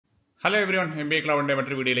Hello everyone, MBACloud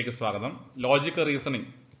മറ്റൊരു വീഡിയോയിലേക്ക് സ്വാഗതം. ലോജിക്കൽ റീസണിംഗ്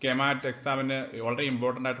KMAT എക്സാമിന് വളരെ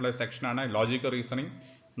ഇമ്പോർട്ടൻ്റ് ആയിട്ടുള്ള സെക്ഷനാണ് ലോജിക്കൽ റീസണിംഗ്.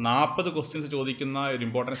 40 ക്വസ്റ്റ്യൻസ് ചോദിക്കുന്ന ഒരു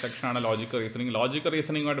ഇമ്പോർട്ടൻറ്റ് സെക്ഷനാണ് ലോജിക്കൽ റീസണിംഗ്. ലോജിക്കൽ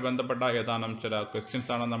റീസണിംഗുമായിട്ട് ബന്ധപ്പെട്ട ഏതാനും ചില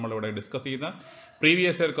ക്വസ്റ്റ്യൻസ് ആണ് നമ്മളിവിടെ ഡിസ്കസ് ചെയ്യുന്നത്.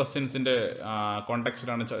 പ്രീവിയസ് ഇയർ ക്വസ്റ്റ്യൻസിൻ്റെ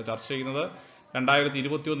കോണ്ടെക്സ്റ്റിലാണ് ചർച്ച ചെയ്യുന്നത്.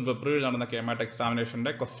 2021 ഫെബ്രുവരി നടന്ന KMAT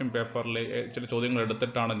എക്സാമിനേഷൻ്റെ ക്വസ്റ്റ്യൻ പേപ്പറിൽ ചില ചോദ്യങ്ങൾ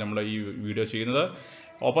എടുത്തിട്ടാണ് നമ്മൾ ഈ വീഡിയോ ചെയ്യുന്നത്.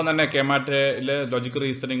 ഒപ്പം തന്നെ KMATൽ ലോജിക്കൽ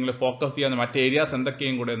റീസണിംഗിൽ ഫോക്കസ് ചെയ്യാൻ മറ്റ് ഏരിയാസ്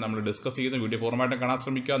എന്തൊക്കെയും കൂടെ നമ്മൾ ഡിസ്കസ് ചെയ്യുന്ന വീഡിയോ ഫോർമാറ്റ് കാണാൻ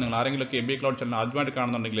ശ്രമിക്കുക. നിങ്ങൾ ആരെങ്കിലും MBACloud ചാനൽ ആദ്യമായിട്ട്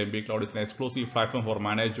കാണുന്നുണ്ടെങ്കിൽ MBACloud is exclusive platform for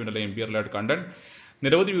management അല്ലെങ്കിൽ MBA റിലേറ്റഡ് കണ്ടന്റ്.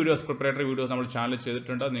 നിരവധി വീഡിയോസ് പ്രിപ്പറേറ്ററി വീഡിയോസ് നമ്മൾ ചാനൽ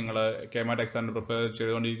ചെയ്തിട്ടുണ്ട്. നിങ്ങൾ KMAT എക്സാമിന് പ്രിപ്പയർ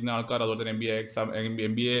ചെയ്തുകൊണ്ടിരിക്കുന്ന ആൾക്കാർ, അതുപോലെ തന്നെ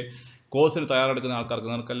MBA കോഴ്സിന് തയ്യാറെടുക്കുന്ന ആൾക്കാർക്ക്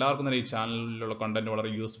നിങ്ങൾക്ക് എല്ലാവർക്കും തന്നെ ഈ ചാനലിലുള്ള കണ്ടന്റ് വളരെ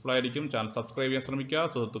യൂസ്ഫുൾ ആയിരിക്കും. ചാനൽ സബ്സ്ക്രൈബ് ചെയ്യാൻ ശ്രമിക്കുക,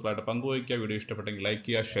 സുഹൃത്തുക്കളായിട്ട് പങ്കുവയ്ക്കുക, വീഡിയോ ഇഷ്ടപ്പെട്ടെങ്കിൽ ലൈക്ക്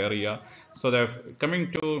ചെയ്യുക, ഷെയർ ചെയ്യുക. So coming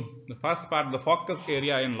to first part, the focus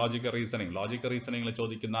area in logical reasoning. Logical റീസണിംഗിൽ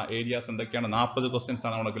ചോദിക്കുന്ന ഏരിയാസ് എന്തൊക്കെയാണ്? 40 ക്വസ്റ്റ്യൻസ്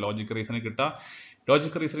ആണ് നമുക്ക് ലോജിക്കൽ റീസണിംഗ് കിട്ടുക.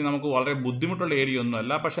 ലോജിക്കൽ റീസണിംഗ് നമുക്ക് വളരെ ബുദ്ധിമുട്ടുള്ള ഏരിയ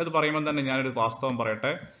ഒന്നുമല്ല. പക്ഷേ അത് പറയുമ്പോൾ തന്നെ ഞാനൊരു വാസ്തവം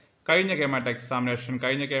പറയട്ടെ. കഴിഞ്ഞ KMAT എക്സാമിനേഷൻ,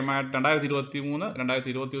 കഴിഞ്ഞ KMAT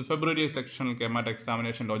 2023 ഫെബ്രുവരി സെക്ഷനിൽ KMAT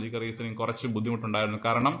എക്സാമിനേഷൻ ലോജിക്കൽ റീസണിംഗ് കുറച്ച് ബുദ്ധിമുട്ടുണ്ടായിരുന്നു.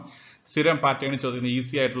 കാരണം സ്ഥിരം പാറ്റേണിൽ ചോദിക്കുന്ന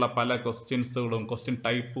ഈസി ആയിട്ടുള്ള പല ക്വസ്റ്റ്യൻസുകളും ക്വസ്റ്റ്യൻ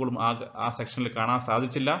ടൈപ്പുകളും ആ സെക്ഷനിൽ കാണാൻ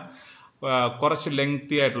സാധിച്ചില്ല. കുറച്ച്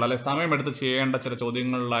ലെങ്തി ആയിട്ടുള്ള അല്ലെങ്കിൽ സമയമെടുത്ത് ചെയ്യേണ്ട ചില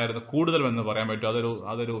ചോദ്യങ്ങളിലായിരുന്നു കൂടുതലും എന്ന് പറയാൻ പറ്റും.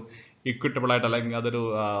 അതൊരു ഇക്വിറ്റബിൾ ആയിട്ട് അല്ലെങ്കിൽ അതൊരു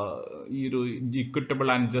ഈ ഒരു ഇക്വിറ്റബിൾ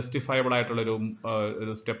ആൻഡ് ജസ്റ്റിഫയബിൾ ആയിട്ടുള്ളൊരു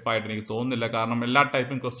സ്റ്റെപ്പായിട്ട് എനിക്ക് തോന്നുന്നില്ല. കാരണം എല്ലാ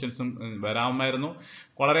ടൈപ്പും ക്വസ്റ്റ്യൻസും വരാമായിരുന്നു.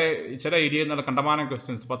 വളരെ ചില ഏരിയയിൽ നിന്നുള്ള കണ്ടമാനം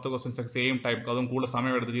ക്വസ്റ്റ്യൻസ്, 10 ക്വസ്റ്റ്യൻസ് ഒക്കെ സെയിം ടൈപ്പ്, അതും കൂടുതൽ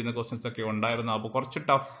സമയം എടുത്ത് ചെയ്യുന്ന ക്വസ്റ്റ്യൻസ് ഒക്കെ ഉണ്ടായിരുന്നു. അപ്പോൾ കുറച്ച്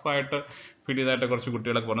ടഫായിട്ട് ഫീൽ ചെയ്തായിട്ട് കുറച്ച്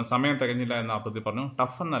കുട്ടികളൊക്കെ പറഞ്ഞു. സമയം തികഞ്ഞില്ല എന്ന അർത്ഥത്തിൽ പറഞ്ഞു.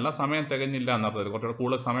 ടഫ് എന്നല്ല, സമയം തികഞ്ഞില്ല എന്ന അർത്ഥത്തിൽ കുറച്ചുകൂടെ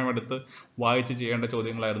കൂടുതൽ സമയമെടുത്ത് വായിച്ച് ചെയ്യേണ്ട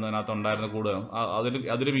ചോദ്യങ്ങളായിരുന്നു അതിനകത്ത് ഉണ്ടായിരുന്ന കൂടുതലും.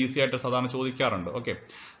 അതിലും ഈസി ആയിട്ട് സാധാരണ ചോദിക്കാറുണ്ട്. ഓക്കെ,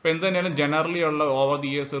 അപ്പോൾ എന്ത് തന്നെയാലും ജനറലി ഉള്ള ഓവർ ദി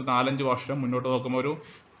ഇയേഴ്സ് ഒരു 4-5 വർഷം മുന്നോട്ട് നോക്കുമ്പോൾ ഒരു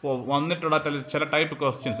വന്നിട്ടുള്ള ചില ടൈപ്പ്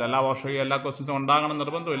ക്വസ്റ്റ്യൻസ്, എല്ലാ വർഷവും എല്ലാ ക്വസ്റ്റ്യൻസും ഉണ്ടാകണം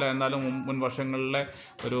നിർബന്ധമില്ല. എന്നാലും മുൻ വർഷങ്ങളിലെ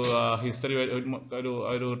ഒരു ഹിസ്റ്ററി,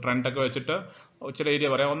 ഒരു ട്രെൻഡൊക്കെ വെച്ചിട്ട് ചില ഏരിയ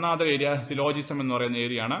പറയാം. ഒന്നാമത്തെ ഏരിയ സിലോജിസം എന്ന് പറയുന്ന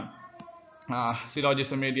ഏരിയ ആണ്.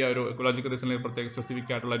 സിലോജിസം ഏരിയ ഒരു ലോജിക്കൽ റീസണിംഗ് പ്രത്യേക സ്പെസിഫിക്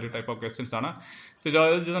ആയിട്ടുള്ള ഒരു ടൈപ്പ് ഓഫ് ക്വസ്റ്റ്യൻസ് ആണ്.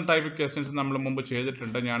 സിലോജിസം ടൈപ്പ് ക്വസ്റ്റ്യൻസ് നമ്മൾ മുമ്പ്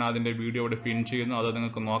ചെയ്തിട്ടുണ്ട്. ഞാൻ അതിൻ്റെ വീഡിയോ ഇവിടെ പിൻ ചെയ്യുന്നു, അത്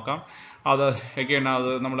നിങ്ങൾക്ക് നോക്കാം. അത് എഗെയിൻ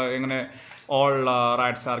അത് നമ്മൾ എങ്ങനെ all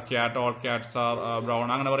rats R cat, all cats R brown,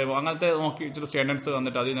 അങ്ങനെ പറയുമ്പോൾ അങ്ങനത്തെ നോക്കി ചില സ്റ്റേറ്റ്മെന്റ്സ്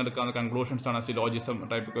വന്നിട്ട് അതിൽ നിന്ന് എടുക്കാവുന്ന കൺക്ലൂഷൻസ് ആണ് സിലോജിസം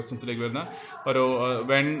ടൈപ്പ് ക്വസ്റ്റ്യൻസിലേക്ക് വരുന്ന ഒരു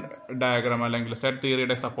വെൻ ഡയഗ്രാം അല്ലെങ്കിൽ സെറ്റ്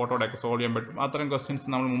തിയറിയുടെ സപ്പോർട്ടോടെയൊക്കെ സോൾവ് ചെയ്യാൻ പറ്റും. അത്തരം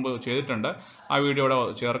ക്വസ്റ്റ്യൻസ് നമ്മൾ മുമ്പ് ചെയ്തിട്ടുണ്ട്. ആ വീഡിയോ ഇവിടെ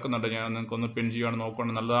ചേർക്കുന്നുണ്ട്. ഞാൻ നിങ്ങൾക്ക് ഒന്ന് പിൻ ചെയ്യുകയാണ്,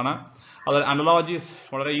 നോക്കുകയാണ്, നല്ലതാണ്. അത് അനലോജീസ്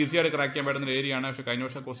വളരെ ഈസി ആയിട്ട് ക്രാക്ക് ചെയ്യാൻ പറ്റുന്ന ഏരിയ ആണ്. പക്ഷേ കഴിഞ്ഞ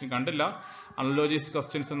വർഷം ക്വസ്റ്റ്യൻ കണ്ടില്ല. അനലോജീസ്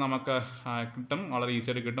ക്വസ്റ്റ്യൻസ് നമുക്ക് കിട്ടും, വളരെ ഈസി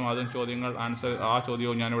ആയിട്ട് കിട്ടും. അതും ചോദ്യങ്ങൾ ആൻസർ, ആ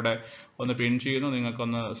ചോദ്യവും ഞാനിവിടെ ഒന്ന് പിൻ ചെയ്യുന്നു,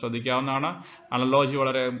 നിങ്ങൾക്കൊന്ന് ശ്രദ്ധിക്കാവുന്നതാണ്. അനലോജി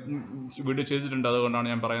വളരെ വീഡിയോ ചെയ്തിട്ടുണ്ട്, അതുകൊണ്ടാണ്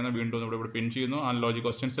ഞാൻ പറയുന്നത്. വീണ്ടും ഇവിടെ പിൻ ചെയ്യുന്നു. Analogy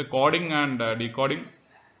questions, coding and decoding,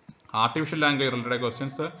 artificial language related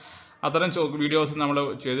questions, അത്തരം വീഡിയോസ് നമ്മൾ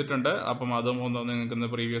ചെയ്തിട്ടുണ്ട്. അപ്പം അതും ഒന്ന് നിങ്ങൾക്ക് ഇന്ന്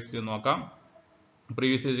പ്രീവിയസ് നോക്കാം.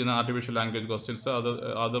 പ്രീവിയസ് ചെയ്യുന്ന ആർട്ടിഫിഷ്യൽ ലാംഗ്വേജ് ക്വസ്റ്റ്യൻസ്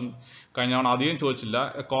അതും കഴിഞ്ഞ തവണ അധികം ചോദിച്ചില്ല.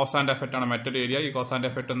 കോസ് ആൻഡ് എഫക്റ്റ് ആണ് മറ്റൊരു ഏരിയ. ഈ കോസ് ആൻഡ്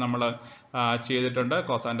എഫക്റ്റ് നമ്മൾ ചെയ്തിട്ടുണ്ട്.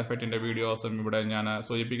 കോസ് ആൻഡ് എഫക്റ്റിന്റെ വീഡിയോസും ഇവിടെ ഞാൻ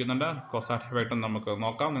സൂചിപ്പിക്കുന്നുണ്ട്. കോസ് ആൻഡ് എഫക്റ്റും നമുക്ക്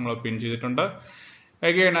നോക്കാം, നിങ്ങൾ പിൻ ചെയ്തിട്ടുണ്ട്.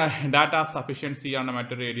 അഗെയിൻ ഡാറ്റ സഫിഷ്യൻസി ആണ്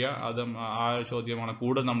മറ്റൊരു ഏരിയ. അതും ആ ചോദ്യമാണ്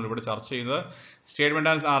കൂടുതൽ നമ്മളിവിടെ ചർച്ച ചെയ്യുന്നത്. സ്റ്റേറ്റ്മെന്റ്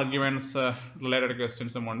ആൻഡ് ആർഗ്യുമെന്റ്സ് റിലേറ്റഡ്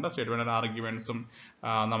ക്വസ്റ്റ്യൻസും ഉണ്ട്. സ്റ്റേറ്റ്മെന്റ് ആൻഡ് ആർഗ്യുമെന്റ്സും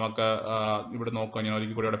നമുക്ക് ഇവിടെ നോക്കുക. ഞാൻ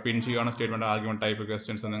ഒരിക്കൽ കൂടി ഇവിടെ പിൻ ചെയ്യുകയാണ്. സ്റ്റേറ്റ്മെന്റ് ആർഗ്യുമെന്റ് ടൈപ്പ്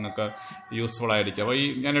ക്വസ്റ്റ്യൻസ് നിങ്ങൾക്ക് യൂസ്ഫുൾ ആയിരിക്കും. അപ്പോൾ ഈ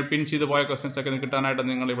ഞാൻ പിൻ ചെയ്ത് പോയ ക്വസ്റ്റ്യൻസ് ഒക്കെ കിട്ടാനായിട്ട്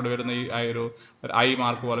നിങ്ങൾ ഇവിടെ വരുന്ന ഈ ഒരു ഐ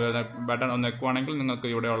മാർക്ക് പോലെ വരുന്ന ബട്ടൺ ഒന്ന് വെക്കുവാണെങ്കിൽ നിങ്ങൾക്ക്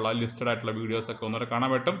ഇവിടെയുള്ള ലിസ്റ്റഡ് ആയിട്ടുള്ള വീഡിയോസ് ഒക്കെ ഒന്നുകൂടെ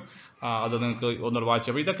കാണാൻ പറ്റും. അത് നിങ്ങൾക്ക് ഒന്നുകൂടെ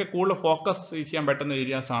വായിച്ചു. അപ്പോൾ ഇതൊക്കെ കൂടുതൽ ഫോക്കസ് ചെയ്യാൻ പറ്റുന്ന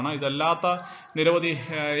ഏരിയാസ് ആണ്. ഇതല്ലാത്ത നിരവധി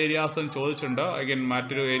ഏരിയാസും ചോദിച്ചിട്ടുണ്ട്. അഗൈൻ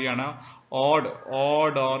മറ്റൊരു ഏരിയ ആണ്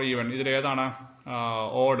ഓഡ് ഓർ ഈവൻ. ഇതിലേതാണ്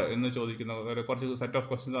ഓഡ് എന്ന് ചോദിക്കുന്നത്? കുറച്ച് സെറ്റ് ഓഫ്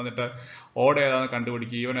ക്വസ്റ്റ്യൻസ് വന്നിട്ട് ഓഡ് ഏതാണെന്ന്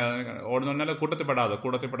കണ്ടുപിടിക്കുക, ഈവൻ ഏതാണ്. ഓഡ് എന്ന് പറഞ്ഞാൽ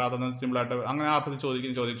കൂട്ടത്തിൽപ്പെടാതെ സിമ്പിളായിട്ട് അങ്ങനെ അർത്ഥത്തിൽ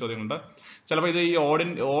ചോദിക്കുന്ന ചോദ്യങ്ങളുണ്ട്. ചിലപ്പോൾ ഇത് ഈ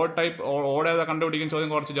ഓഡ് ടൈപ്പ് ഓഡ് ഏതാ കണ്ടുപിടിക്കുന്ന ചോദ്യം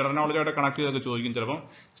കുറച്ച് ജനറൽ നോളജായിട്ട് കണക്ട് ചെയ്തൊക്കെ ചോദിക്കും.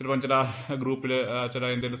 ചിലപ്പം ചില ഗ്രൂപ്പിൽ ചില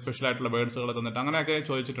എന്തെങ്കിലും സ്പെഷ്യൽ ആയിട്ടുള്ള വേർഡ്സുകൾ തന്നിട്ട് അങ്ങനെയൊക്കെ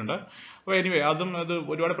ചോദിച്ചിട്ടുണ്ട്. അപ്പോൾ എനിവേ അത്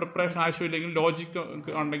ഒരുപാട് പ്രിപ്പറേഷൻ ആവശ്യമില്ലെങ്കിൽ ലോജിക്ക്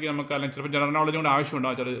ഉണ്ടെങ്കിൽ നമുക്ക്, അല്ലെങ്കിൽ ചിലപ്പോൾ ജനറൽ നോളജ് കൊണ്ട്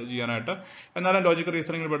ആവശ്യമുണ്ടാവും ചില ചെയ്യാനായിട്ട്. എന്നാലും ലോജിക്കൽ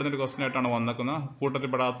റീസണിംഗിൽ പെടുന്ന ഒരു ക്വസ്റ്റൻ ആയിട്ടാണ് വന്നേക്കുന്നത്,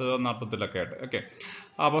 കൂട്ടത്തിൽപ്പെടാത്തത് എന്ന അർത്ഥത്തിലൊക്കെ ആയിട്ട്. ഓക്കെ,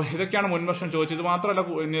 അപ്പോൾ ഇതൊക്കെയാണ് മുൻവർഷം ചോദിച്ചത്. ഇത് മാത്രമല്ല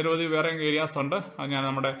നിരവധി വേറെ ഏരിയാസ് ഉണ്ട്. അത് ഞാൻ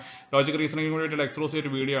നമ്മുടെ ലോജിക്കൽ റീസണിംഗിന് വേണ്ടിയിട്ട് എക്സ്ക്ലൂസീവ്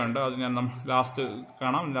ഒരു വീഡിയോ ഉണ്ട്. അത് ഞാൻ ലാസ്റ്റ്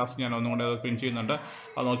കാണാം. ലാസ്റ്റ് ഞാൻ ഒന്നും കൂടെ പിൻ ചെയ്യുന്നുണ്ട്.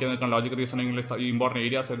 അത് നോക്കി നിൽക്കണം. ലോജിക്കൽ റീസണിംഗിൽ ഇമ്പോർട്ടൻറ്റ്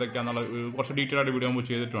ഏരിയാസ് ഏതൊക്കെയാണെന്നുള്ള കുറച്ച് ഡീറ്റെയിൽ ആയിട്ട് വീഡിയോ മുമ്പ്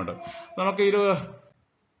ചെയ്തിട്ടുണ്ട്. നമുക്ക്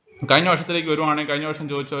കഴിഞ്ഞ വർഷത്തിലേക്ക് വരുവാണെങ്കിൽ കഴിഞ്ഞ വർഷം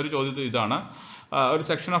ചോദിച്ച ഒരു ചോദ്യത്തിൽ ഇതാണ് ഒരു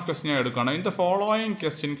സെക്ഷൻ ഓഫ് ക്വസ്റ്റ്യൻ എടുക്കുകയാണ്. In the following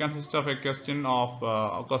question consist of A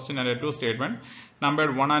question and to statement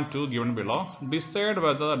numbered 1 and 2 given below. Decide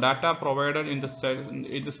whether the data provided in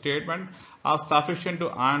the statement are sufficient to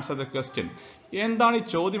answer the question. എന്താണ് ഈ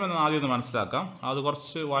ചോദ്യം എന്ന് ആദ്യം ഒന്ന് മനസ്സിലാക്കാം. അത്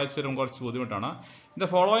കുറച്ച് വായിച്ചു വരുമ്പോൾ കുറച്ച് ബുദ്ധിമുട്ടാണ്. The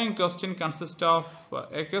following question consist of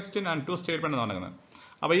A question and to statement എന്ന് പറയുന്നത്.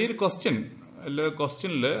 അപ്പോൾ ഈ ഒരു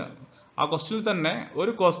ക്വസ്റ്റ്യനിൽ ആ ക്വസ്റ്റ്യനിൽ തന്നെ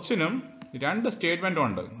ഒരു ക്വസ്റ്റ്യനും രണ്ട് സ്റ്റേറ്റ്മെന്റും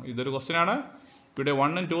ഉണ്ട്. ഇതൊരു ക്വസ്റ്റ്യനാണ്, ഇവിടെ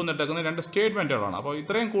 1 and 2 എന്നിട്ടേക്കുന്നത് രണ്ട് സ്റ്റേറ്റ്മെന്റുകളാണ്. അപ്പോൾ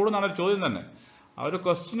ഇത്രയും കൂടുന്നതാണ് ഒരു ചോദ്യം തന്നെ. ആ ഒരു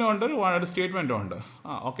ക്വസ്റ്റ്യനും ഉണ്ട്, ഒരു സ്റ്റേറ്റ്മെന്റും ഉണ്ട്.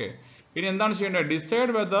 ഓക്കെ, ഇനി എന്താണ് ചെയ്യേണ്ടത്?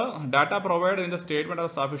 Decide whether data provide in the statement are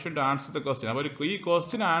sufficient to answer the question. അപ്പോൾ ഈ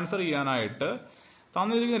ക്വസ്റ്റ്യൻ ആൻസർ ചെയ്യാനായിട്ട്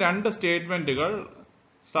തന്നിരിക്കുന്ന രണ്ട് സ്റ്റേറ്റ്മെന്റുകൾ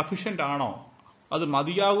സഫിഷ്യന്റ് ആണോ, അത്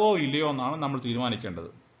മതിയാകോ ഇല്ലയോ എന്നാണ് നമ്മൾ തീരുമാനിക്കേണ്ടത്.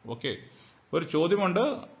 ഓക്കെ, ഒരു ചോദ്യമുണ്ട്,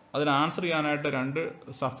 അതിന് ആൻസർ ചെയ്യാനായിട്ട് രണ്ട്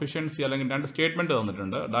സഫിഷ്യൻസി അല്ലെങ്കിൽ രണ്ട് സ്റ്റേറ്റ്മെന്റ്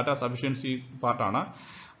തന്നിട്ടുണ്ട്. ഡാറ്റ സഫിഷ്യൻസി പാർട്ടാണ്.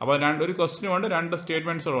 അപ്പോൾ ഒരു ക്വസ്റ്റ്യനുമുണ്ട്, രണ്ട്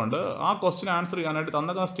സ്റ്റേറ്റ്മെന്റ്സുകളുണ്ട്. ആ ക്വസ്റ്റ്യൻ ആൻസർ ചെയ്യാനായിട്ട്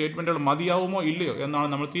തന്ന സ്റ്റേറ്റ്മെന്റുകൾ മതിയാവുമോ ഇല്ലയോ എന്നാണ്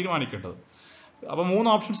നമ്മൾ തീരുമാനിക്കേണ്ടത്. അപ്പോൾ 3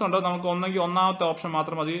 ഓപ്ഷൻസ് ഉണ്ട്. നമുക്ക് ഒന്നെങ്കിൽ ഒന്നാമത്തെ ഓപ്ഷൻ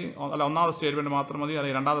മാത്രം മതി, അല്ല ഒന്നാമത്തെ സ്റ്റേറ്റ്മെന്റ് മാത്രം മതി,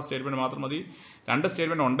 അല്ലെങ്കിൽ രണ്ടാമത്തെ സ്റ്റേറ്റ്മെന്റ് മാത്രം മതി. രണ്ട്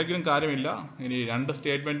സ്റ്റേറ്റ്മെന്റ് ഉണ്ടെങ്കിലും കാര്യമില്ല, ഇനി രണ്ട്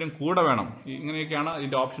സ്റ്റേറ്റ്മെന്റും കൂടെ വേണം. ഇങ്ങനെയൊക്കെയാണ്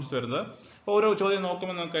ഇതിന്റെ ഓപ്ഷൻസ് വരുന്നത്. അപ്പോൾ ഓരോ ചോദ്യം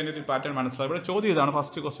നോക്കുമ്പോൾ നമുക്ക് അതിൻ്റെ ഒരു പാറ്റേൺ മനസ്സിലാവും. ഇവിടെ ചോദ്യം ഇതാണ്.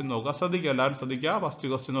 ഫസ്റ്റ് ക്വസ്റ്റ്യൻ നോക്കുക, ശ്രദ്ധിക്കുക, എല്ലാവരും ശ്രദ്ധിക്കുക. ഫസ്റ്റ്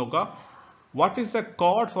ക്വസ്റ്റ്യൻ നോക്കുക. What is A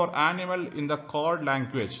code four animal in the code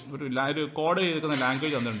language? ഒരു കോഡ് ചെയ്തിരിക്കുന്ന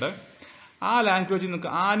ലാംഗ്വേജ് തന്നിട്ടുണ്ട്. ആ ലാംഗ്വേജിൽ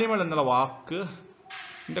നിങ്ങൾക്ക് ആനിമൽ എന്നുള്ള വാക്ക്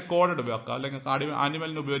കോഡ് ഉപയോഗിക്കുക, അല്ലെങ്കിൽ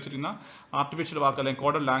ആനിമലിന് ഉപയോഗിച്ചിരിക്കുന്ന ആർട്ടിഫിഷ്യൽ വാക്ക് അല്ലെങ്കിൽ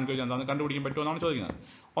കോഡ് ലാംഗ്വേജ് എന്താണെന്ന് കണ്ടുപിടിക്കാൻ പറ്റുമോ എന്നാണ് ചോദിക്കുന്നത്.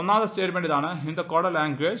 ഒന്നാമത്തെ സ്റ്റേറ്റ്മെന്റ് ഇതാണ്. In the code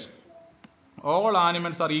language all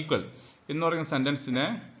animals are equal എന്ന് പറയുന്ന സെന്റൻസിനെ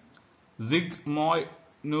സിഗ് മോയ്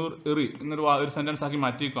നൂർ ഇറി എന്നൊരു സെന്റൻസ് ആക്കി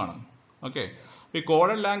മാറ്റിയിരിക്കുകയാണ്. ഓക്കെ, ഈ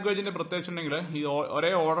കോഡഡ് ലാംഗ്വേജിന്റെ പ്രത്യേകിച്ച് ഉണ്ടെങ്കിൽ ഈ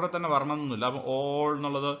ഒരേ ഓർഡറിൽ തന്നെ വരണമെന്നൊന്നുമില്ല. അപ്പം ഓൾ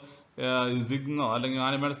എന്നുള്ളത് സിഗ്നോ അല്ലെങ്കിൽ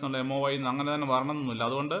ആനിമൽസ് എന്നുള്ള MOY അങ്ങനെ തന്നെ വരണമെന്നൊന്നുമില്ല.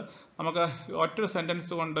 അതുകൊണ്ട് നമുക്ക് ഒറ്റൊരു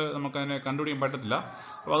സെന്റൻസ് കൊണ്ട് നമുക്ക് അതിനെ കണ്ടുപിടിക്കാൻ പറ്റത്തില്ല.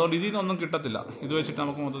 അപ്പോൾ അതുകൊണ്ട് ഇതിൽ നിന്നൊന്നും കിട്ടത്തില്ല. ഇത് വെച്ചിട്ട്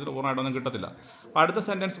നമുക്ക് മൊത്തത്തിൽ പൂർണ്ണമായിട്ടൊന്നും കിട്ടത്തില്ല. അപ്പോൾ അടുത്ത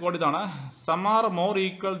സെന്റൻസ് കോഡ് ഇതാണ്. Some are more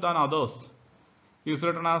equal than others is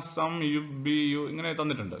written as some U B U ഇങ്ങനെ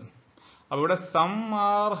തന്നിട്ടുണ്ട്. അപ്പോൾ ഇവിടെ സം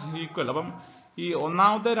ആർ ഈക്വൽ. അപ്പം ഈ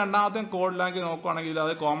ഒന്നാമത്തെ രണ്ടാമത്തെ കോഡ് ലാംഗ്വേജ് നോക്കുകയാണെങ്കിൽ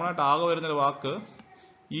അത് കോമൺ ആയിട്ട് ആകെ വരുന്നൊരു വാക്ക്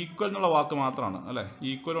ഈക്വൽ എന്നുള്ള വാക്ക് മാത്രമാണ് അല്ലേ.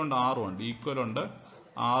 ഈക്വലും ഉണ്ട്, ആറും ഉണ്ട്, ഈക്വലും ഉണ്ട്,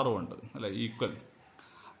 ആറും ഉണ്ട് അല്ലെ, ഈക്വൽ.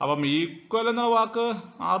 അപ്പം ഈക്വൽ എന്നുള്ള വാക്ക്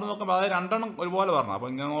ആറ് നോക്കുമ്പോൾ അതായത് രണ്ടെണ്ണം ഒരുപോലെ പറഞ്ഞു. അപ്പം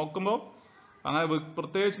ഇങ്ങനെ നോക്കുമ്പോൾ അങ്ങനെ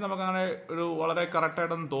പ്രത്യേകിച്ച് നമുക്ക് അങ്ങനെ ഒരു വളരെ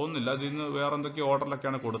കറക്റ്റായിട്ടൊന്നും തോന്നുന്നില്ല. അതിൽ നിന്ന് വേറെ എന്തൊക്കെ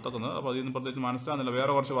ഓർഡറിലൊക്കെയാണ് കൊടുത്തേക്കുന്നത്. അപ്പോൾ അതിൽ നിന്ന് പ്രത്യേകിച്ച് മനസ്സിലാകുന്നില്ല.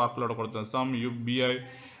 വേറെ കുറച്ച് വാക്കുകളോടെ കൊടുത്തത് some U B I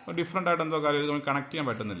different ആയിട്ട് എന്തോ കാര്യം നമുക്ക് കണക്ട് ചെയ്യാൻ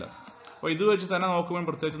പറ്റുന്നില്ല. അപ്പോൾ ഇത് വെച്ച് തന്നെ നോക്കുമ്പോൾ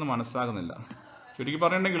പ്രത്യേകിച്ചൊന്നും മനസ്സിലാകുന്നില്ല. ചുരുക്കി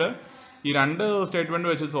പറഞ്ഞിട്ടുണ്ടെങ്കിൽ ഈ രണ്ട് സ്റ്റേറ്റ്മെന്റ്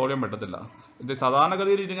വെച്ച് സോൾവ് ചെയ്യാൻ പറ്റത്തില്ല. ഇത്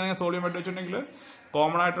സാധാരണഗതിയിൽ ഇതിങ്ങനെ സോൾവ് ചെയ്യാൻ പറ്റുവെച്ചിട്ടുണ്ടെങ്കിൽ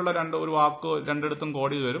കോമൺ ആയിട്ടുള്ള ഒരു വാക്ക് രണ്ടിടത്തും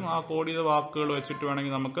കോഡ് ചെയ്ത് വരും. ആ കോഡ് ചെയ്ത വാക്കുകൾ വെച്ചിട്ട്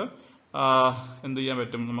വേണമെങ്കിൽ നമുക്ക് എന്ത് ചെയ്യാൻ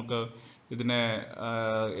പറ്റും, നമുക്ക് ഇതിനെ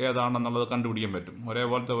ഏതാണെന്നുള്ളത് കണ്ടുപിടിക്കാൻ പറ്റും.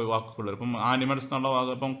 ഒരേപോലത്തെ വാക്കുകൾ വരും. ഇപ്പം ആനിമൽസ് എന്നുള്ള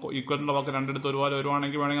വാക്ക്, ഇപ്പം ഈക്വൽ എന്നുള്ള വാക്ക് രണ്ടിടത്ത് ഒരുപോലെ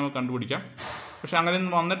വരുവാണെങ്കിൽ വേണമെങ്കിൽ നമുക്ക് കണ്ടുപിടിക്കാം. പക്ഷെ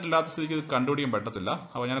അങ്ങനെയൊന്നും വന്നിട്ടില്ലാത്ത സ്ഥിതിക്ക് ഇത് കണ്ടുപിടിക്കാൻ പറ്റത്തില്ല.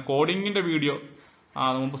 അപ്പോൾ ഞാൻ കോഡിങ്ങിന്റെ വീഡിയോ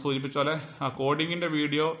മുമ്പ് സൂചിപ്പിച്ച പോലെ ആ കോഡിങ്ങിന്റെ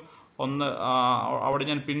വീഡിയോ ഒന്ന് അവിടെ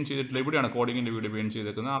ഞാൻ പിൻ ചെയ്തിട്ടില്ല. ഇവിടെയാണ് കോഡിങ്ങിന്റെ വീഡിയോ പിൻ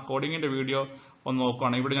ചെയ്തേക്കുന്നത്. ആ കോഡിങ്ങിന്റെ വീഡിയോ ഒന്ന്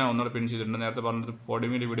നോക്കുകയാണെങ്കിൽ ഇവിടെ ഞാൻ ഒന്നുകൂടെ പിൻ ചെയ്തിട്ടുണ്ട്. നേരത്തെ പറഞ്ഞത്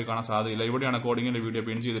കോഡിങ്ങിന്റെ വീഡിയോ കാണാൻ സാധ്യതയില്ല. ഇവിടെയാണ് കോഡിങ്ങിന്റെ വീഡിയോ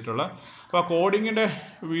പിൻ ചെയ്തിട്ടുള്ളത്. അപ്പോൾ ആ കോഡിങ്ങിന്റെ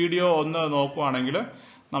വീഡിയോ ഒന്ന് നോക്കുകയാണെങ്കിൽ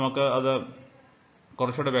നമുക്ക് അത്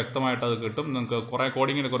കുറച്ചുകൂടെ വ്യക്തമായിട്ട് അത് കിട്ടും. നിങ്ങൾക്ക് കുറേ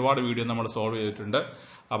കോഡിങ്ങിൻ്റെ ഒരുപാട് വീഡിയോ നമ്മൾ സോൾവ് ചെയ്തിട്ടുണ്ട്.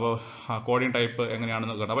 അപ്പോൾ കോഡിങ് ടൈപ്പ്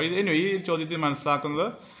എങ്ങനെയാണെന്ന് കേട്ടോ. അപ്പോൾ ഈ ചോദ്യത്തിൽ മനസ്സിലാക്കുന്നത്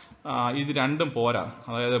ഇത് രണ്ടും പോരാ,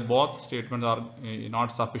 അതായത് both statement are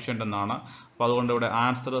not sufficient എന്നാണ്. അപ്പോൾ അതുകൊണ്ട് ഇവിടെ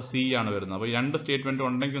ആൻസർ സി ആണ് വരുന്നത്. അപ്പോൾ ഈ രണ്ട് സ്റ്റേറ്റ്മെന്റ്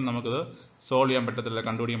ഉണ്ടെങ്കിൽ നമുക്കിത് സോൾവ് ചെയ്യാൻ പറ്റത്തില്ല,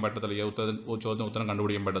 കണ്ടുപിടിക്കാൻ പറ്റത്തില്ല, ഈ ചോദ്യത്തിന് ഉത്തരം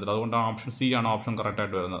കണ്ടുപിടിക്കാൻ പറ്റത്തില്ല. അതുകൊണ്ടാണ് ഓപ്ഷൻ സി ആണ് ഓപ്ഷൻ കറക്റ്റ്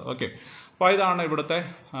ആയിട്ട് വരുന്നത്. ഓക്കെ, അപ്പോൾ ഇതാണ് ഇവിടുത്തെ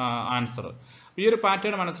ആൻസർ. ഈ ഒരു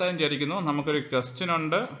പാറ്റേൺ മനസ്സിലായി വിചാരിക്കുന്നു. നമുക്കൊരു ക്വസ്റ്റ്യൻ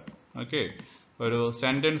ഉണ്ട്, ഓക്കെ, ഒരു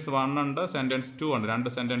സെന്റൻസ് 1 ഉണ്ട്, സെന്റൻസ് 2 ഉണ്ട്, രണ്ട്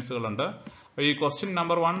സെന്റൻസുകളുണ്ട്. അപ്പോൾ ഈ ക്വസ്റ്റ്യൻ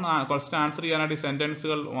നമ്പർ 1 ക്വസ്റ്റ്യൻ ആൻസർ ചെയ്യാനായിട്ട് ഈ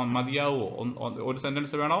സെന്റൻസുകൾ മതിയാവുമോ, ഒരു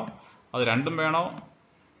സെന്റൻസ് വേണോ, അത് രണ്ടും വേണോ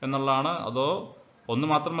എന്നുള്ളതാണ്. അതോ ഒന്ന്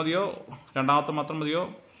മാത്രം മതിയോ, രണ്ടാമത്തെ മാത്രം മതിയോ,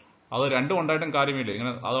 അത് രണ്ടും ഉണ്ടായിട്ടും കാര്യമില്ല.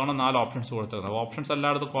 ഇങ്ങനെ അതാണ് 4 ഓപ്ഷൻസ് കൊടുത്തിരുന്നത്. ഓപ്ഷൻസ്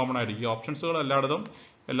എല്ലായിടത്തും കോമൺ ആയിരിക്കും. ഓപ്ഷൻസുകൾ എല്ലായിടത്തും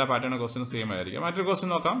എല്ലാ പാറ്റേൺ ക്വസ്റ്റ്യനും സെയിം ആയിരിക്കും. മറ്റൊരു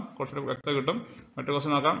ക്വസ്റ്റ്യൻ നോക്കാം, കുറച്ചുകൂടി വ്യക്തത കിട്ടും. മറ്റൊരു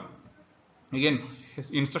ക്വസ്റ്റ്യൻ നോക്കാം. അഗൈൻ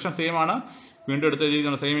ഇൻസ്ട്രക്ഷൻ സെയിം ആണ്, വീണ്ടും എടുത്ത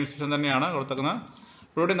രീതിയിലാണ്, സെയിം ഇൻസ്ട്രക്ഷൻ തന്നെയാണ് കൊടുത്തേക്കുന്നത്.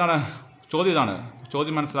 ഇവിടെ എന്താണ് ചോദ്യം, ഇതാണ്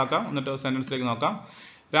ചോദ്യം മനസ്സിലാക്കാം. എന്നിട്ട് സെന്റൻസിലേക്ക് നോക്കാം.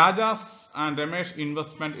 Rajas and Ramesh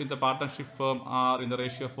investment in the partnership firm are in the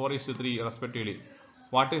ratio 4:3 respectively.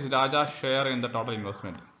 What is Rajas share in the total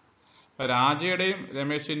investment? രാജയുടെയും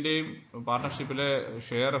രമേശിന്റെയും പാർട്ണർഷിപ്പിലെ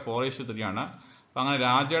share 4:3 ആണ്. അപ്പം അങ്ങനെ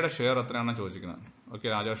രാജയുടെ ഷെയർ എത്രയാണെന്ന് ചോദിക്കുന്നത്. ഓക്കെ,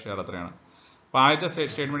 രാജയുടെ ഷെയർ എത്രയാണ്? അപ്പോൾ ആദ്യത്തെ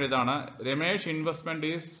സ്റ്റേറ്റ്മെന്റ് ഇതാണ്. Ramesh investment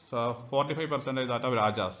is 45% that of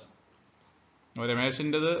Rajas. അപ്പോൾ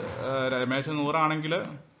രമേശിൻ്റെത് രമേശ് 100 ആണെങ്കിൽ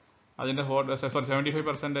അതിൻ്റെ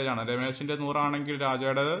 75% ആണ്. രമേശിൻ്റെ 100 ആണെങ്കിൽ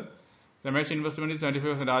രമേശ് ഇൻവെസ്റ്റ്മെൻറ്റ്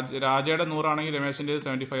 75%. രാജയുടെ 100 ആണെങ്കിൽ രമേശിൻ്റെ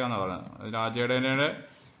 75 ആണെന്ന് പറയുന്നത്. രാജയുടെ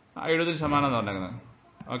 70% എന്ന് പറഞ്ഞേക്കുന്നത്.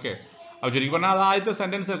 ഓക്കെ, അപ്പോൾ ശരിക്കും പറഞ്ഞാൽ അത് ആദ്യത്തെ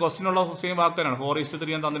സെൻറ്റൻസ് ക്വസ്റ്റിനുള്ള സെയിം വാക്ക് തന്നെയാണ്.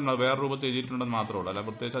 4:3 ഞാൻ തന്നിട്ടുണ്ട്, വേറെ രൂപത്തിൽ എഴുതിയിട്ടുണ്ടെന്ന് മാത്രമേ ഉള്ളൂ. അല്ല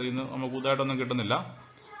പ്രത്യേകിച്ച് അതിൽ നിന്ന് നമുക്ക് പുതുതായിട്ടൊന്നും കിട്ടുന്നില്ല.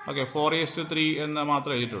 ഓക്കെ, 4:3 എന്ന്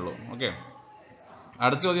മാത്രമേ എഴുതിയിട്ടുള്ളൂ. ഓക്കെ,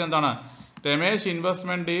 അടുത്ത ചോദ്യം എന്താണ്? Ramesh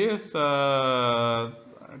investment is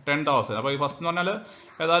 10,000. അപ്പോൾ ഈ ഫസ്റ്റ് എന്ന് പറഞ്ഞാൽ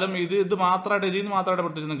ഏതായാലും ഇത് മാത്രമായിട്ട് ഇതിൽ നിന്ന് മാത്രമായിട്ട്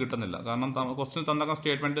പ്രത്യേകിച്ചൊന്നും കിട്ടുന്നില്ല. കാരണം ക്വസ്റ്റിന് തന്നേക്കുന്ന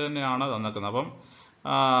സ്റ്റേറ്റ്മെൻറ്റ് തന്നെയാണ് തന്നേക്കുന്നത്. അപ്പം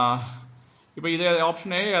ഇപ്പോൾ ഇത് ഓപ്ഷൻ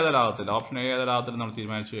എ ഏതായാലാകത്തില്ല. ഓപ്ഷൻ എ ഏതായാലാകത്തില്ല നമ്മൾ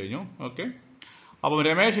തീരുമാനിച്ചു കഴിഞ്ഞു. ഓക്കെ, അപ്പം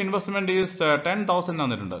രമേശ് ഇൻവെസ്റ്റ്മെൻറ്റ് ഈസ് 10,000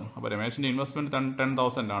 തന്നിട്ടുണ്ട്. അപ്പോൾ രമേശിൻ്റെ ഇൻവെസ്റ്റ്മെൻറ്റ്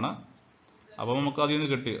 10,000 ആണ്. അപ്പോൾ നമുക്ക് അതിൽ നിന്ന്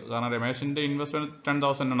കിട്ടി. കാരണം രമേശിൻ്റെ ഇൻവെസ്റ്റ്മെൻറ്റ്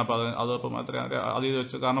 10,000 ആണ്. അപ്പോൾ അതിപ്പം എത്ര അതിൽ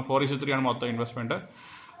വെച്ച്, കാരണം 4:3 ആണ് മൊത്തം ഇൻവെസ്റ്റ്മെൻറ്റ്.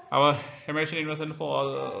 അപ്പോൾ രമേശിൻ്റെ ഇൻവെസ്റ്റ്മെൻറ്റ്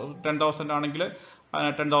 10,000 ആണെങ്കിൽ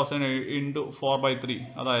 10,000 × 4/3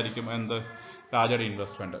 അതായിരിക്കും എന്ത് രാജയുടെ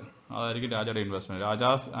ഇൻവെസ്റ്റ്മെൻറ്റ്. അതായിരിക്കും രാജയുടെ investment.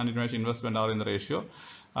 Rajas and Ramesh investment are in the ratio.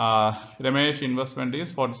 Ramesh investment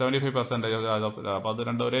is 75%. അപ്പോൾ അത്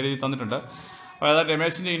രണ്ട് ഒരേ രീതി തന്നിട്ടുണ്ട്. അപ്പോൾ അതായത്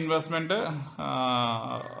രമേശിൻ്റെ ഇൻവെസ്റ്റ്മെൻറ്റ്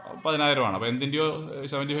 10,000 ആണ്. അപ്പോൾ എന്തിൻ്റെയോ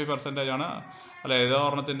 75% ആണ്. അല്ല, ഏതോ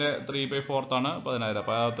ഒരെണ്ണത്തിൻ്റെ 3/4 ആണ് 10,000.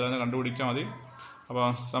 അപ്പോൾ അത്രയും കണ്ടുപിടിച്ചാൽ മതി. അപ്പോൾ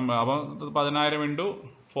 10,000 ×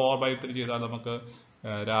 4/3 ചെയ്താൽ നമുക്ക്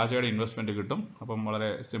രാജയുടെ ഇൻവെസ്റ്റ്മെൻറ്റ് കിട്ടും. അപ്പം വളരെ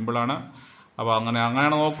സിമ്പിളാണ്. അപ്പോൾ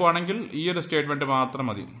അങ്ങനെയാണ് നോക്കുവാണെങ്കിൽ ഈ ഒരു സ്റ്റേറ്റ്മെൻറ്റ് മാത്രം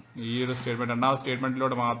മതി. ഈ ഒരു സ്റ്റേറ്റ്മെൻറ്റ്, രണ്ടാമത്തെ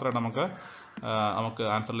സ്റ്റേറ്റ്മെൻറ്റിലൂടെ മാത്രമേ നമുക്ക്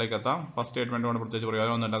ആൻസറിലേക്ക് എത്താം. ഫസ്റ്റ് സ്റ്റേറ്റ്മെൻറ്റ് കൊണ്ട് പ്രത്യേകിച്ച്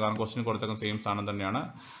പ്രയോജനമൊന്നുമില്ല, കാരണം ക്വസ്റ്റിന് കൊടുത്തേക്കുന്ന സെയിം സാധനം തന്നെയാണ്.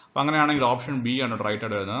 അപ്പോൾ അങ്ങനെയാണെങ്കിൽ ഓപ്ഷൻ ബി ആണ് റൈറ്റ്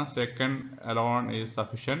ആയിട്ട് വരുന്നത്. Second alone is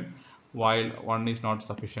sufficient while 1 is not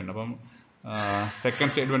sufficient. അപ്പം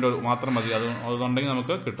സെക്കൻഡ് സ്റ്റേറ്റ്മെൻറ്റ് മാത്രം മതി. അതുണ്ടെങ്കിൽ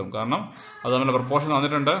നമുക്ക് കിട്ടും. കാരണം അത് തമ്മിലുള്ള പ്രപ്പോർഷൻ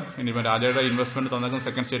തന്നിട്ടുണ്ട്. ഇനിയിപ്പോൾ രാജയുടെ ഇൻവെസ്റ്റ്മെൻറ്റ് തന്നേക്കുന്ന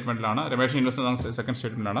സെക്കൻഡ് സ്റ്റേറ്റ്മെൻറ്റിലാണ്, രമേശിൻ്റെ ഇൻവെസ്റ്റ്മെൻറ്റ് സെക്കൻഡ്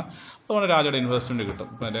സ്റ്റേറ്റ്മെൻറ്റിലാണ്. അതുകൊണ്ട് രാജയുടെ ഇൻവെസ്റ്റ്മെൻറ്റ് കിട്ടും.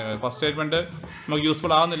 ഫസ്റ്റ് സ്റ്റേറ്റ്മെൻറ്റ് നമുക്ക്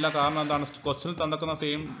യൂസ്ഫുൾ ആകുന്നില്ല. കാരണം എന്താണ്, ക്വസ്റ്റിൽ തന്നേക്കുന്ന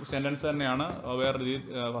സെയിം സെൻറ്റൻസ് തന്നെയാണ് വേറെ രീതിയിൽ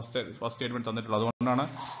ഫസ്റ്റ് സ്റ്റേറ്റ്മെൻറ്റ് തന്നിട്ടുള്ളത്. അതുകൊണ്ടാണ്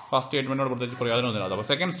ഫസ്റ്റ് സ്റ്റേറ്റ്മെൻറ്റിനോട് പ്രത്യേകിച്ച് പ്രയോജനമൊന്നുമില്ല. അപ്പോൾ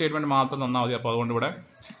സെക്കൻഡ് സ്റ്റേറ്റ്മെൻറ്റ് മാത്രം തന്നാൽ മതി. അപ്പോൾ അതുകൊണ്ട് ഇവിടെ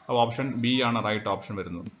ഓപ്ഷൻ ബി ആണ് റൈറ്റ് ഓപ്ഷൻ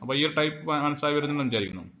വരുന്നത്. അപ്പോൾ ഈ ഒരു ടൈപ്പ് മനസ്സിലായി വരുന്നുണ്ടെന്ന്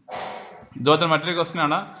വിചാരിക്കുന്നു. ഇതുപോലെ തന്നെ മറ്റൊരു ക്വസ്റ്റ്യൻ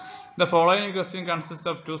ആണ്. The following question consists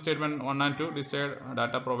of two statements 1 and 2. Decide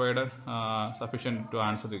data provided sufficient to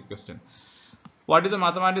answer the question. What is the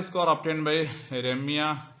mathematics score obtained by Ramya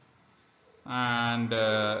and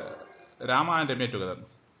Rama and Ramya together?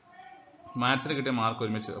 മാത്സിന് കിട്ടിയ mark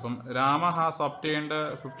ഒരുമിച്ച്. അപ്പം Rama has obtained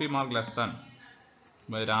 50 mark less than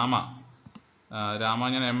Rama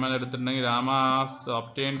ഞാൻ M എന്ന് എടുത്തിട്ടുണ്ടെങ്കിൽ Rama has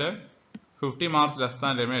obtained 50 marks less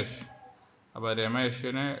than Ramesh. അപ്പോൾ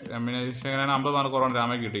രമേശിന് 50 mark കുറവാണ്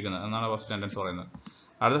രാമയ്ക്ക് കിട്ടിയിരിക്കുന്നത് എന്നാണ് ഫസ്റ്റ് സെൻറ്റൻസ് പറയുന്നത്.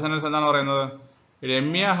 അടുത്ത സെൻറ്റൻസ് എന്താണ് പറയുന്നത്?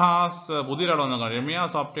 രമ്യ ഹാസ് പുതിയൊരാൾ വന്നേക്കുന്നത്. Ramya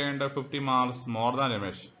has obtained 50 marks more than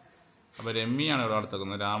Ramesh. അപ്പോൾ രമ്യാണ് ഇവിടെ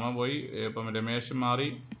അടുത്തേക്കുന്നത്. രാമ പോയി, ഇപ്പം രമേശ് മാറി,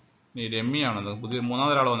 ഇനി രമ്യാണ് വന്നത്. പുതിയ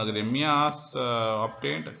മൂന്നാമതൊരാൾ വന്നത്. Ramya has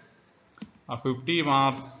obtained 50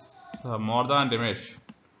 marks more than Ramesh.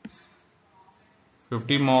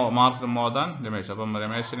 50 marks more than Ramesh. അപ്പം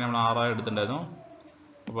രമേശിനെ നമ്മൾ 6 എടുത്തിട്ടുണ്ടായിരുന്നു.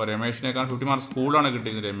 അപ്പോൾ രമേശിനേക്കാൾ 50 മാർക്ക് സ്കൂളാണ്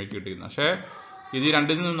കിട്ടിയിരുന്നത്, രമ്യക്ക് കിട്ടിയിരുന്നത്. പക്ഷേ ഇത്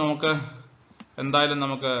രണ്ടിൽ നിന്നും നമുക്ക് എന്തായാലും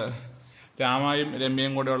നമുക്ക് രാമയും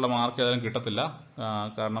രമ്യയും കൂടെയുള്ള മാർക്ക് ഏതായാലും കിട്ടത്തില്ല.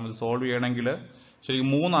 കാരണം ഇത് സോൾവ് ചെയ്യണമെങ്കിൽ ശരിക്കും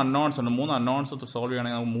 3 അൺനോൺസ് ഉണ്ട്. 3 അൺനോൺസ് സോൾവ്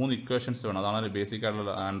ചെയ്യണമെങ്കിൽ നമുക്ക് 3 ഇക്വേഷൻസ് വേണം. അതാണ് ഒരു ബേസിക്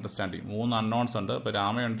ആയിട്ടുള്ള അണ്ടർസ്റ്റാൻഡിങ്. 3 അൺനോൺസ് ഉണ്ട്. ഇപ്പോൾ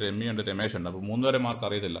രാമയുണ്ട്, രമ്യയുണ്ട്, രമേശുണ്ട്. അപ്പോൾ 3 വരെ മാർക്ക്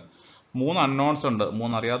അറിയത്തില്ല. 3 അൺനോൺസ് ഉണ്ട്.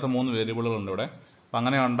 3 അറിയാത്ത 3 വേരിയബിളുകളുണ്ട് ഇവിടെ. അപ്പോൾ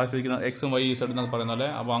അങ്ങനെ ഉണ്ടാക്കിയിരിക്കുന്ന എക്സും വൈ ഇസഡ് എന്നൊക്കെ പറയുന്ന പോലെ.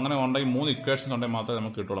 അപ്പോൾ അങ്ങനെ ഉണ്ടെങ്കിൽ 3 ഇക്വേഷൻസ് ഉണ്ടെങ്കിൽ മാത്രമേ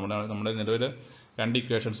നമുക്ക് കിട്ടുള്ളൂ. നമ്മുടെ നിലവിൽ 2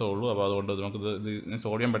 ഇക്വേഷൻസേ ഉള്ളൂ. അപ്പോൾ അതുകൊണ്ട് നമുക്ക് ഇത്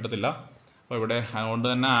സോൾവ് ചെയ്യാൻ പറ്റത്തില്ല. അപ്പോൾ ഇവിടെ അതുകൊണ്ട്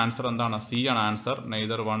തന്നെ ആൻസർ എന്താണ്? സി ആണ് answer.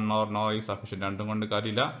 Neither 1 nor no is sufficient. രണ്ടും കൊണ്ട്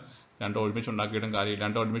കാര്യമില്ല. രണ്ടും ഒരുമിച്ച് ഉണ്ടാക്കിയിട്ടും കാര്യമില്ല.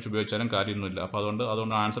 രണ്ടും ഒരുമിച്ച് ഉപയോഗിച്ചാലും കാര്യമൊന്നുമില്ല. അപ്പോൾ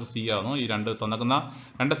അതുകൊണ്ട് ആൻസർ സി ആകുന്നു. ഈ തന്നിരിക്കുന്ന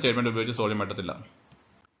 2 സ്റ്റേറ്റ്മെൻറ്റ് ഉപയോഗിച്ച് സോൾവ് ചെയ്യാൻ പറ്റത്തില്ല.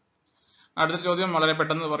 അടുത്ത ചോദ്യം വളരെ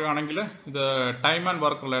പെട്ടെന്ന് പറയുകയാണെങ്കിൽ ഇത് ടൈം ആൻഡ്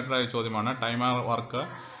വർക്ക് റിലേറ്റഡ് ആയ ചോദ്യമാണ്. Time and work.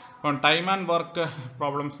 അപ്പം ടൈം ആൻഡ് വർക്ക്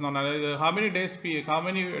പ്രോബ്ലംസ് എന്ന് പറഞ്ഞാൽ how many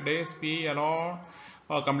days P hello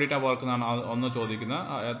complete ആ വർക്ക് എന്നാണ് ഒന്ന് ചോദിക്കുന്നത്.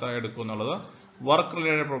 എത്ര എടുക്കും എന്നുള്ളത് വർക്ക്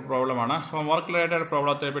റിലേറ്റഡ് പ്രോബ്ലമാണ്. അപ്പം വർക്ക് റിലേറ്റഡ്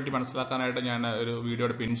പ്രോബ്ലത്തെ പറ്റി മനസ്സിലാക്കാനായിട്ട് ഞാൻ ഒരു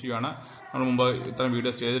വീഡിയോയുടെ പിൻ ചെയ്യുകയാണ്. നമ്മൾ മുമ്പ് ഇത്തരം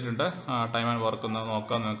വീഡിയോസ് ചെയ്തിട്ടുണ്ട്. ടൈം ആൻഡ് വർക്ക് ഒന്ന്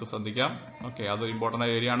നോക്കാൻ നിങ്ങൾക്ക് ശ്രദ്ധിക്കാം. ഓക്കെ, അത് ഇമ്പോർട്ടൻ്റ്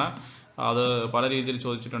ആയ ഏരിയ ആണ്. അത് പല രീതിയിൽ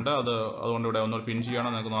ചോദിച്ചിട്ടുണ്ട്. അതുകൊണ്ട് ഇവിടെ ഒന്നുകൂടി പിൻ ചെയ്യുകയാണ്,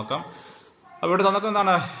 നിങ്ങൾക്ക് നോക്കാം. അപ്പോൾ ഇവിടെ തന്നിട്ട്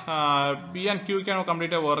എന്താണ്, പി ആൻഡ് ക്യൂക്കാണ്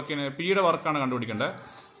കംപ്ലീറ്റ് വർക്കിന് പിയുടെ വർക്കാണ് കണ്ടുപിടിക്കേണ്ടത്.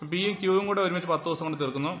 പിയും ക്യൂവും കൂടെ ഒരുമിച്ച് 10 ദിവസം കൊണ്ട്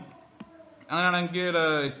തീർക്കുന്നു. അങ്ങനെയാണെങ്കിൽ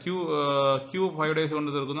ക്യൂ 5 days കൊണ്ട്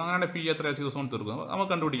തീർക്കുന്നു. അങ്ങനെയാണെങ്കിൽ പി എത്ര ദിവസം കൊണ്ട് തീർക്കുന്നു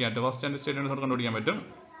നമുക്ക് കണ്ടുപിടിക്കാൻ പറ്റും. ഫസ്റ്റ് സ്റ്റേറ്റ്മെൻറ്റ്സ് കൊണ്ട് കണ്ടുപിടിക്കാൻ പറ്റും.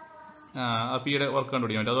 പിയുടെ വർക്ക്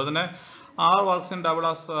കണ്ടുപിടിക്കാൻ പറ്റും. അതുപോലെ തന്നെ 6 works in double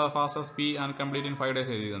as fast as P and complete in 5 days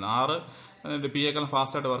എഴുതിയിരുന്നു. 6 PA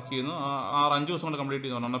ഫാസ്റ്റായിട്ട് വർക്ക് ചെയ്യുന്നു. 5 ദിവസം കൊണ്ട് കംപ്ലീറ്റ്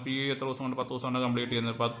ചെയ്യുന്നു. PA എത്ര ദിവസം കൊണ്ട് 10 ദിവസം കൊണ്ട് കംപ്ലീറ്റ്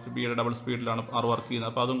ചെയ്യുന്നത്. PA ഡബിൾ സ്പീഡിലാണ് വർക്ക് ചെയ്യുന്നത്.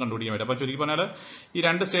 അപ്പോൾ അതും കണ്ടുപിടിക്കാൻ പറ്റും. അപ്പോൾ ചുരുക്കി പറഞ്ഞാൽ ഈ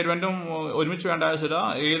രണ്ട് സ്റ്റേറ്റ്മെന്റും ഒരുമിച്ച് വേണ്ട ആവശ്യമില്ല,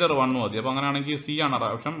 ഏതൊരു 1 മതി. അപ്പോൾ അങ്ങനെയാണെങ്കിൽ C ആണ്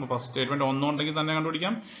ഓപ്ഷൻ. ഫസ്റ്റ് സ്റ്റേറ്റ്മെന്റ് 1 ഉണ്ടെങ്കിൽ തന്നെ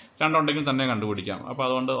കണ്ടുപിടിക്കാം, 2 ഉണ്ടെങ്കിൽ തന്നെ കണ്ടുപിടിക്കാം. അപ്പോൾ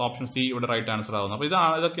അതുകൊണ്ട് ഓപ്ഷൻ C ഇവിടെ റൈറ്റ് ആൻസർ ആവുന്നത്.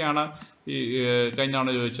 അപ്പോൾ ഇതൊക്കെയാണ് ഈ കഴിഞ്ഞ തവണ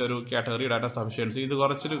ചോദിച്ച ഒരു കാറ്റഗറി ഡാറ്റ സഫിഷ്യൻസി. ഇത്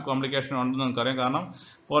കുറച്ചൊരു കോംപ്ലിക്കേഷൻ ഉണ്ടെന്ന് നിങ്ങൾക്കറിയാം. കാരണം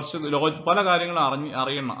കുറച്ച് പല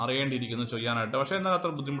കാര്യങ്ങളും അറിയേണ്ടിയിരിക്കുന്നു ചെയ്യാനായിട്ട്. പക്ഷേ എന്നാൽ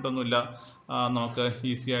അത്ര ബുദ്ധിമുട്ടൊന്നുമില്ല, നമുക്ക്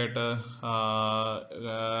ഈസി ആയിട്ട്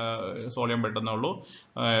സോൾവ് ചെയ്യാൻ പറ്റുന്നേ ഉള്ളൂ.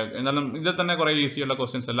 എന്നാലും ഇതിൽ തന്നെ കുറേ ഈസിയുള്ള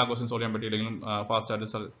ക്വസ്റ്റ്യൻസ്, എല്ലാ ക്വസ്റ്റ്യൻസ് സോൾവ് ചെയ്യാൻ പറ്റിയില്ലെങ്കിലും ഫാസ്റ്റ് ആയിട്ട്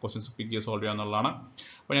ക്വസ്റ്റ്യൻസ് പിക്ക് ചെയ്ത് സോൾവ് ചെയ്യാന്നുള്ളതാണ്.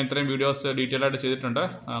 അപ്പോൾ ഞാൻ ഇത്രയും വീഡിയോസ് ഡീറ്റെയിൽ ആയിട്ട് ചെയ്തിട്ടുണ്ട്,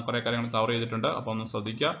 കുറേ കാര്യങ്ങൾ കവർ ചെയ്തിട്ടുണ്ട്. അപ്പോൾ ഒന്ന്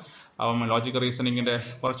ശ്രദ്ധിക്കുക. അപ്പം ലോജിക്കൽ റീസണിങ്ങിൻ്റെ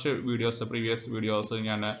കുറച്ച് വീഡിയോസ്, പ്രീവിയസ് വീഡിയോസ്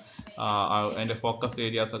ഞാൻ അതിൻ്റെ ഫോക്കസ്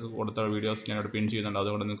ഏരിയാസ് ഒക്കെ കൊടുത്ത വീഡിയോസ് ഞാനിവിടെ പിൻ ചെയ്യുന്നുണ്ട്.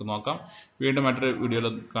 അതുകൊണ്ട് നിങ്ങൾക്ക് നോക്കാം. വീണ്ടും മറ്റൊരു വീഡിയോയിൽ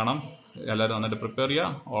കാണാം. എല്ലാവരും നന്നായിട്ട് പ്രിപ്പയർ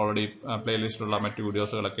ചെയ്യുക. ഓൾറെഡി പ്ലേലിസ്റ്റിലുള്ള മറ്റു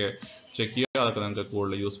വീഡിയോസുകളൊക്കെ ചെക്ക് ചെയ്യുക. അതൊക്കെ നിങ്ങൾക്ക്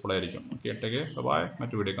കൂടുതൽ യൂസ്ഫുൾ ആയിരിക്കും. Okay, take care, by.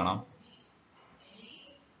 മറ്റു വീഡിയോ കാണാം.